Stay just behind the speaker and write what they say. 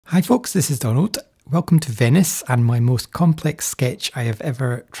Hi folks, this is Donald. Welcome to Venice and my most complex sketch I have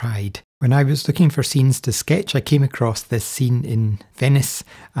ever tried. When I was looking for scenes to sketch, I came across this scene in Venice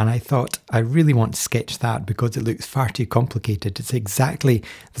and I thought I really want to sketch that because it looks far too complicated. It's exactly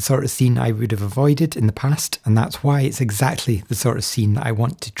the sort of scene I would have avoided in the past, and that's why it's exactly the sort of scene that I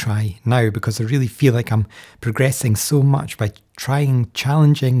want to try now, because I really feel like I'm progressing so much by trying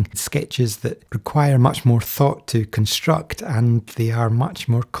challenging sketches that require much more thought to construct, and they are much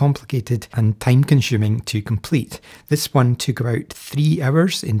more complicated and time consuming to complete. This one took about 3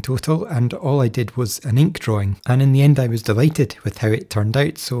 hours in total, and all I did was an ink drawing, and in the end I was delighted with how it turned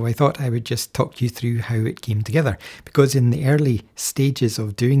out, so I thought I would just talk you through how it came together, because in the early stages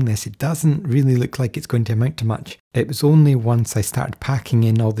of doing this it doesn't really look like it's going to amount to much. It was only once I started packing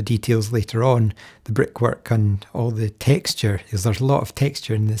in all the details later on, the brickwork and all the texture, because there's a lot of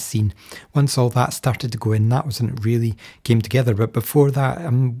texture in this scene. Once all that started to go in, that was when it really came together. But before that, I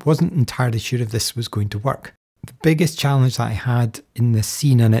wasn't entirely sure if this was going to work. The biggest challenge that I had in this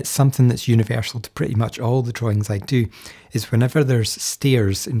scene, and it's something that's universal to pretty much all the drawings I do, is whenever there's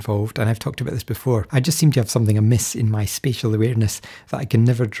stairs involved, and I've talked about this before, I just seem to have something amiss in my spatial awareness that I can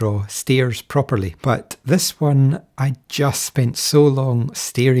never draw stairs properly. But this one, I just spent so long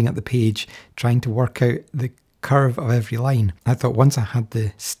staring at the page, trying to work out the curve of every line. I thought once I had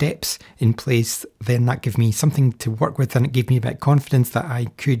the steps in place, then that gave me something to work with, and it gave me a bit of confidence that I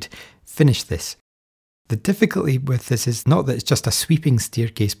could finish this. The difficulty with this is not that it's just a sweeping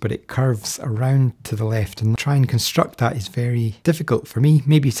staircase, but it curves around to the left, and trying to construct that is very difficult for me.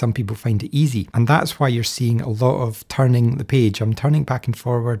 Maybe some people find it easy, and that's why you're seeing a lot of turning the page. I'm turning back and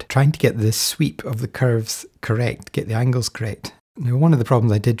forward, trying to get the sweep of the curves correct, get the angles correct. Now, one of the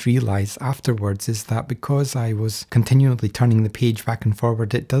problems I did realise afterwards is that because I was continually turning the page back and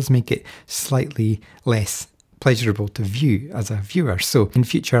forward, it does make it slightly less pleasurable to view as a viewer. So in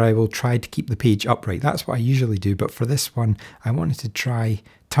future I will try to keep the page upright. That's what I usually do, but for this one I wanted to try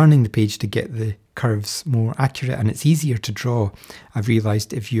turning the page to get the curves more accurate, and it's easier to draw, I've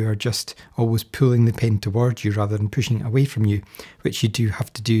realised, if you are just always pulling the pen towards you rather than pushing it away from you, which you do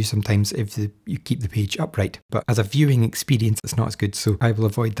have to do sometimes if you keep the page upright. But as a viewing experience it's not as good, so I will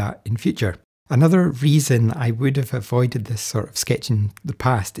avoid that in future. Another reason I would have avoided this sort of sketch in the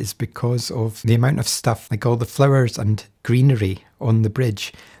past is because of the amount of stuff, like all the flowers and greenery on the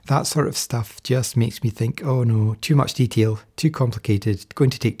bridge. That sort of stuff just makes me think, oh no, too much detail, too complicated, going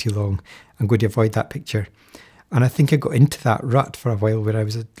to take too long, I'm going to avoid that picture. And I think I got into that rut for a while where I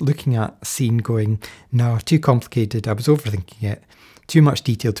was looking at a scene going, no, too complicated, I was overthinking it, too much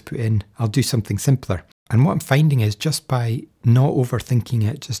detail to put in, I'll do something simpler. And what I'm finding is just by not overthinking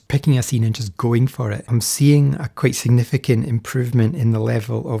it, just picking a scene and just going for it, I'm seeing a quite significant improvement in the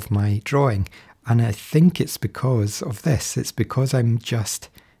level of my drawing. And I think it's because of this. It's because I'm just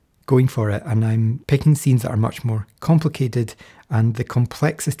going for it and I'm picking scenes that are much more complicated, and the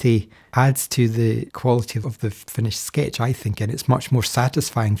complexity adds to the quality of the finished sketch, I think, and it's much more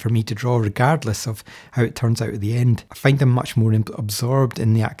satisfying for me to draw regardless of how it turns out at the end. I find I'm much more absorbed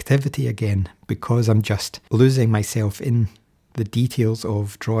in the activity again because I'm just losing myself in the details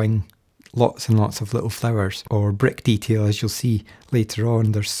of drawing lots and lots of little flowers or brick detail. As you'll see later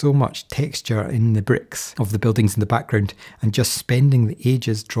on, there's so much texture in the bricks of the buildings in the background, and just spending the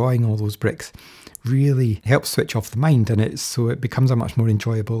ages drawing all those bricks really helps switch off the mind, and so it becomes a much more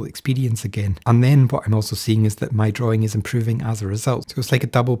enjoyable experience again. And then what I'm also seeing is that my drawing is improving as a result. So it's like a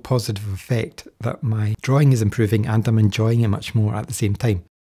double positive effect, that my drawing is improving and I'm enjoying it much more at the same time.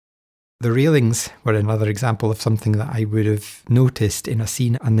 The railings were another example of something that I would have noticed in a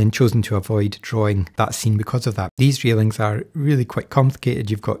scene and then chosen to avoid drawing that scene because of that. These railings are really quite complicated.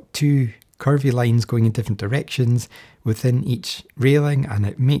 You've got 2 curvy lines going in different directions within each railing, and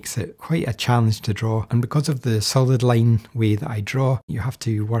it makes it quite a challenge to draw. And because of the solid line way that I draw, you have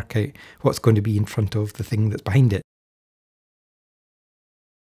to work out what's going to be in front of the thing that's behind it.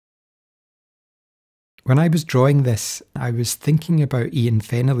 When I was drawing this, I was thinking about Ian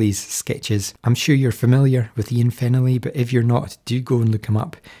Fennelly's sketches. I'm sure you're familiar with Ian Fennelly, but if you're not, do go and look him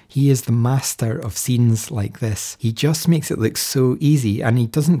up. He is the master of scenes like this. He just makes it look so easy, and he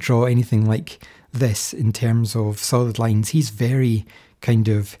doesn't draw anything like this in terms of solid lines. He's very kind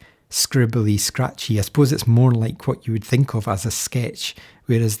of scribbly, scratchy. I suppose it's more like what you would think of as a sketch,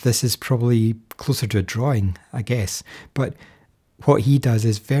 whereas this is probably closer to a drawing, I guess. But what he does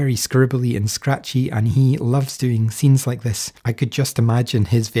is very scribbly and scratchy, and he loves doing scenes like this. I could just imagine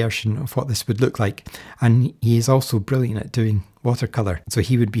his version of what this would look like. And he is also brilliant at doing watercolour. So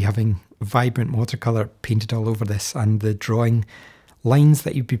he would be having vibrant watercolour painted all over this, and the drawing lines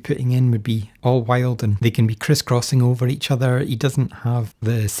that he'd be putting in would be all wild and they can be crisscrossing over each other. He doesn't have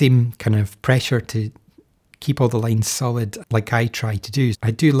the same kind of pressure to keep all the lines solid like I try to do. I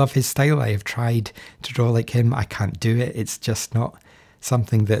do love his style. I have tried to draw like him. I can't do it. It's just not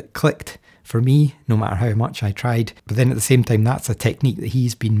something that clicked for me, no matter how much I tried. But then at the same time, that's a technique that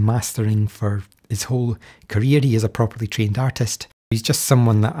he's been mastering for his whole career. He is a properly trained artist. He's just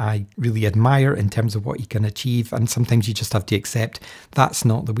someone that I really admire in terms of what he can achieve, and sometimes you just have to accept that's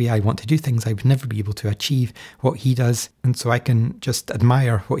not the way I want to do things. I would never be able to achieve what he does, and so I can just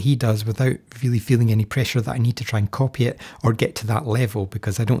admire what he does without really feeling any pressure that I need to try and copy it or get to that level,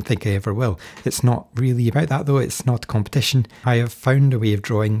 because I don't think I ever will. It's not really about that though. It's not a competition. I have found a way of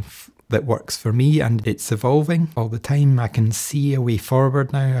drawing that works for me, and it's evolving all the time. I can see a way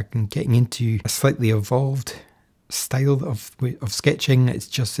forward now. I can getting into a slightly evolved style of sketching. It's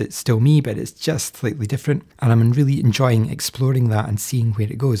still me, but it's just slightly different, and I'm really enjoying exploring that and seeing where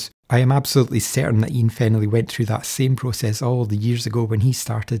it goes. I am absolutely certain that Ian Fennelly went through that same process all the years ago when he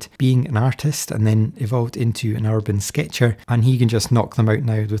started being an artist and then evolved into an urban sketcher, and he can just knock them out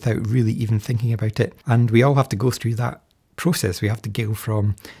now without really even thinking about it. And we all have to go through that process. We have to go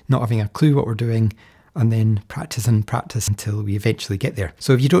from not having a clue what we're doing and then practice and practice until we eventually get there.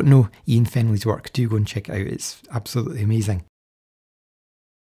 So if you don't know Ian Fennelly's work, do go and check it out. It's absolutely amazing.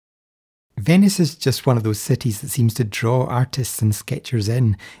 Venice is just one of those cities that seems to draw artists and sketchers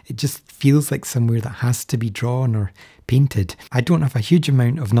in. It just feels like somewhere that has to be drawn or painted. I don't have a huge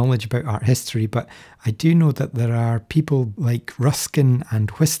amount of knowledge about art history, but I do know that there are people like Ruskin and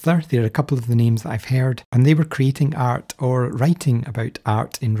Whistler. There are a couple of the names that I've heard, and they were creating art or writing about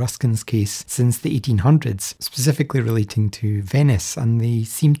art in Ruskin's case since the 1800s, specifically relating to Venice, and they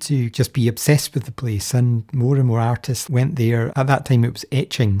seem to just be obsessed with the place, and more artists went there. At that time it was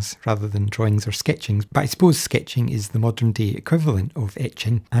etchings rather than drawings or sketchings, but I suppose sketching is the modern day equivalent of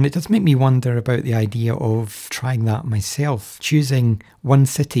etching, and it does make me wonder about the idea of trying that myself, choosing one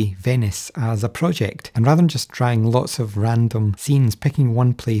city, Venice, as a project, and rather than just trying lots of random scenes, picking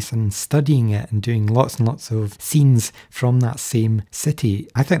one place and studying it and doing lots and lots of scenes from that same city.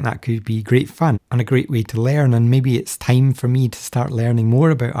 I think that could be great fun and a great way to learn, and maybe it's time for me to start learning more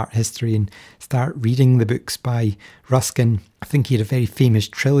about art history and start reading the books by Ruskin. I think he had a very famous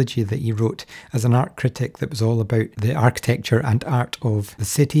trilogy that he wrote as an art critic that was all about the architecture and art of the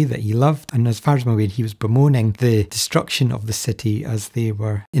city that he loved. And as far as I'm aware, he was bemoaning the destruction of the city as they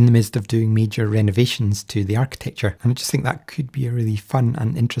were in the midst of doing major renovations to the architecture. And I just think that could be a really fun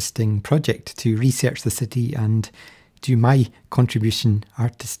and interesting project to research the city and do my contribution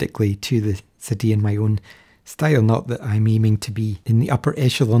artistically to the city in my own style. Not that I'm aiming to be in the upper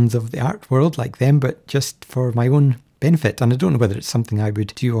echelons of the art world like them, but just for my own benefit. And I don't know whether it's something I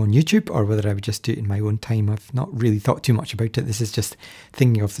would do on YouTube or whether I would just do it in my own time. I've not really thought too much about it. This is just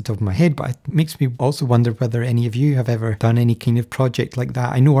thinking off the top of my head, but it makes me also wonder whether any of you have ever done any kind of project like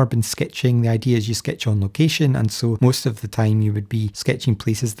that. I know urban sketching, the idea is you sketch on location, and so most of the time you would be sketching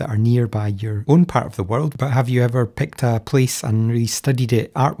places that are nearby your own part of the world. But have you ever picked a place and really studied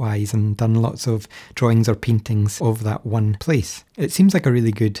it art-wise and done lots of drawings or paintings of that one place? It seems like a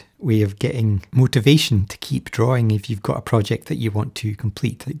really good way of getting motivation to keep drawing if you've got a project that you want to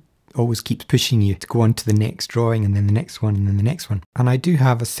complete. It always keeps pushing you to go on to the next drawing and then the next one and then the next one. And I do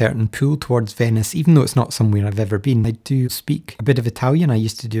have a certain pull towards Venice, even though it's not somewhere I've ever been. I do speak a bit of Italian. I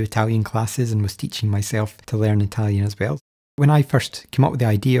used to do Italian classes and was teaching myself to learn Italian as well. When I first came up with the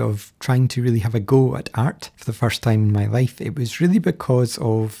idea of trying to really have a go at art for the first time in my life, it was really because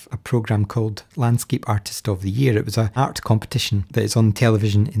of a programme called Landscape Artist of the Year. It was an art competition that is on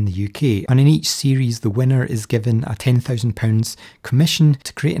television in the UK, and in each series the winner is given a £10,000 commission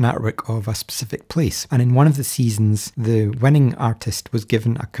to create an artwork of a specific place. And in one of the seasons the winning artist was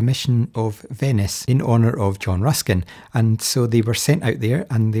given a commission of Venice in honour of John Ruskin, and so they were sent out there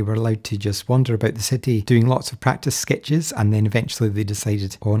and they were allowed to just wander about the city doing lots of practice sketches, and then eventually they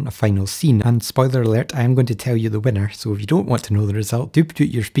decided on a final scene. And spoiler alert, I am going to tell you the winner, so if you don't want to know the result, do put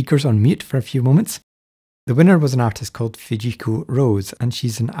your speakers on mute for a few moments. The winner was an artist called Fujiko Rose, and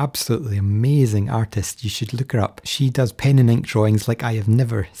she's an absolutely amazing artist. You should look her up. She does pen and ink drawings like I have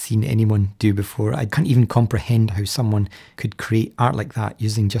never seen anyone do before. I can't even comprehend how someone could create art like that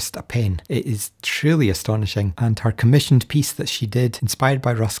using just a pen. It is truly astonishing, and her commissioned piece that she did, inspired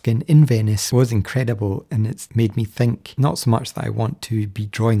by Ruskin in Venice, was incredible, and it's made me think not so much that I want to be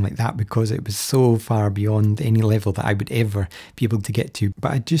drawing like that because it was so far beyond any level that I would ever be able to get to,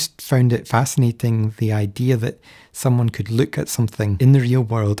 but I just found it fascinating, the idea that someone could look at something in the real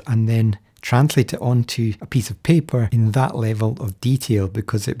world and then translate it onto a piece of paper in that level of detail,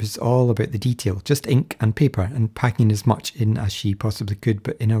 because it was all about the detail, just ink and paper, and packing as much in as she possibly could,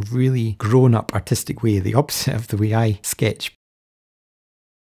 but in a really grown-up artistic way, the opposite of the way I sketch.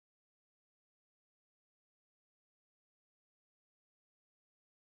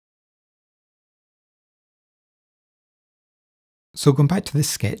 So going back to this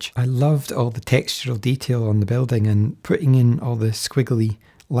sketch, I loved all the textural detail on the building and putting in all the squiggly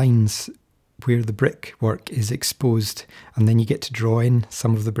lines where the brickwork is exposed, and then you get to draw in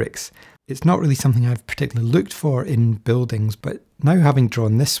some of the bricks. It's not really something I've particularly looked for in buildings, but now having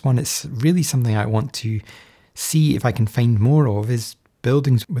drawn this one, it's really something I want to see if I can find more of, is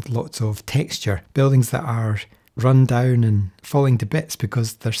buildings with lots of texture, buildings that are run down and falling to bits,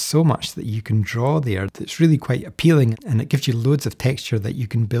 because there's so much that you can draw there that's really quite appealing, and it gives you loads of texture that you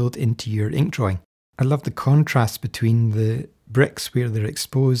can build into your ink drawing. I love the contrast between the bricks where they're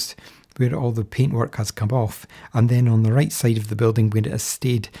exposed, where all the paintwork has come off, and then on the right side of the building where it has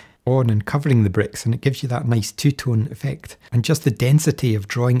stayed on and covering the bricks, and it gives you that nice two-tone effect. And just the density of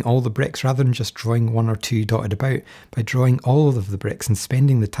drawing all the bricks rather than just drawing one or two dotted about, by drawing all of the bricks and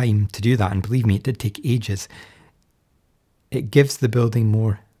spending the time to do that, and believe me, it did take ages, it gives the building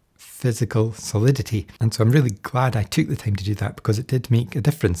more physical solidity. And so I'm really glad I took the time to do that, because it did make a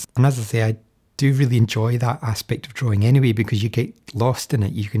difference. And as I say, I do really enjoy that aspect of drawing anyway, because you get lost in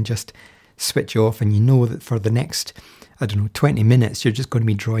it. You can just switch off, and you know that for the next, 20 minutes, you're just going to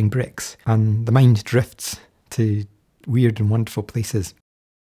be drawing bricks, and the mind drifts to weird and wonderful places.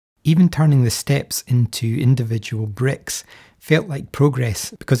 Even turning the steps into individual bricks felt like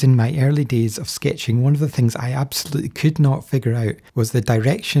progress, because in my early days of sketching, one of the things I absolutely could not figure out was the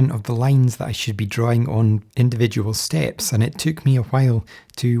direction of the lines that I should be drawing on individual steps, and it took me a while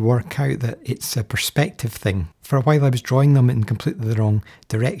to work out that it's a perspective thing. For a while I was drawing them in completely the wrong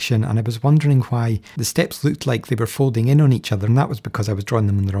direction, and I was wondering why the steps looked like they were folding in on each other, and that was because I was drawing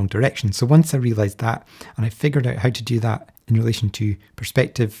them in the wrong direction. So once I realised that, and I figured out how to do that in relation to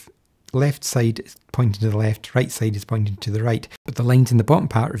perspective, left side is pointing to the left, right side is pointing to the right, but the lines in the bottom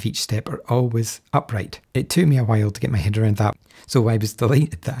part of each step are always upright. It took me a while to get my head around that, so I was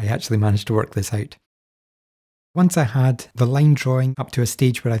delighted that I actually managed to work this out. Once I had the line drawing up to a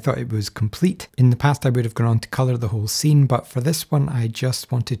stage where I thought it was complete, in the past I would have gone on to colour the whole scene, but for this one I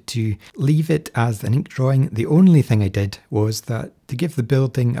just wanted to leave it as an ink drawing. The only thing I did was that to give the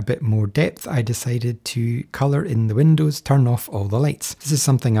building a bit more depth, I decided to colour in the windows, turn off all the lights. This is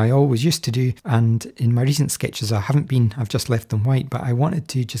something I always used to do, and in my recent sketches I've just left them white, but I wanted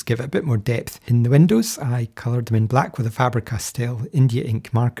to just give it a bit more depth. In the windows I coloured them in black with a Faber-Castell India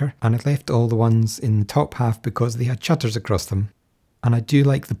ink marker, and I left all the ones in the top half because they had shutters across them. And I do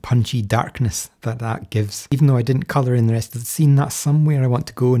like the punchy darkness that gives. Even though I didn't colour in the rest of the scene, that's somewhere I want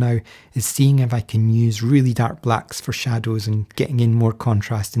to go now, is seeing if I can use really dark blacks for shadows and getting in more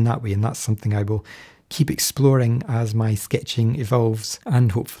contrast in that way. And that's something I will keep exploring as my sketching evolves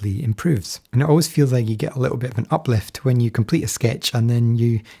and hopefully improves. And it always feels like you get a little bit of an uplift when you complete a sketch, and then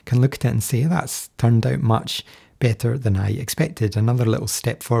you can look at it and say, that's turned out much better than I expected. Another little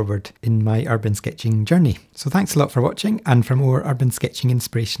step forward in my urban sketching journey. So thanks a lot for watching, and for more urban sketching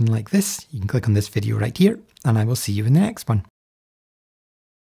inspiration like this, you can click on this video right here, and I will see you in the next one.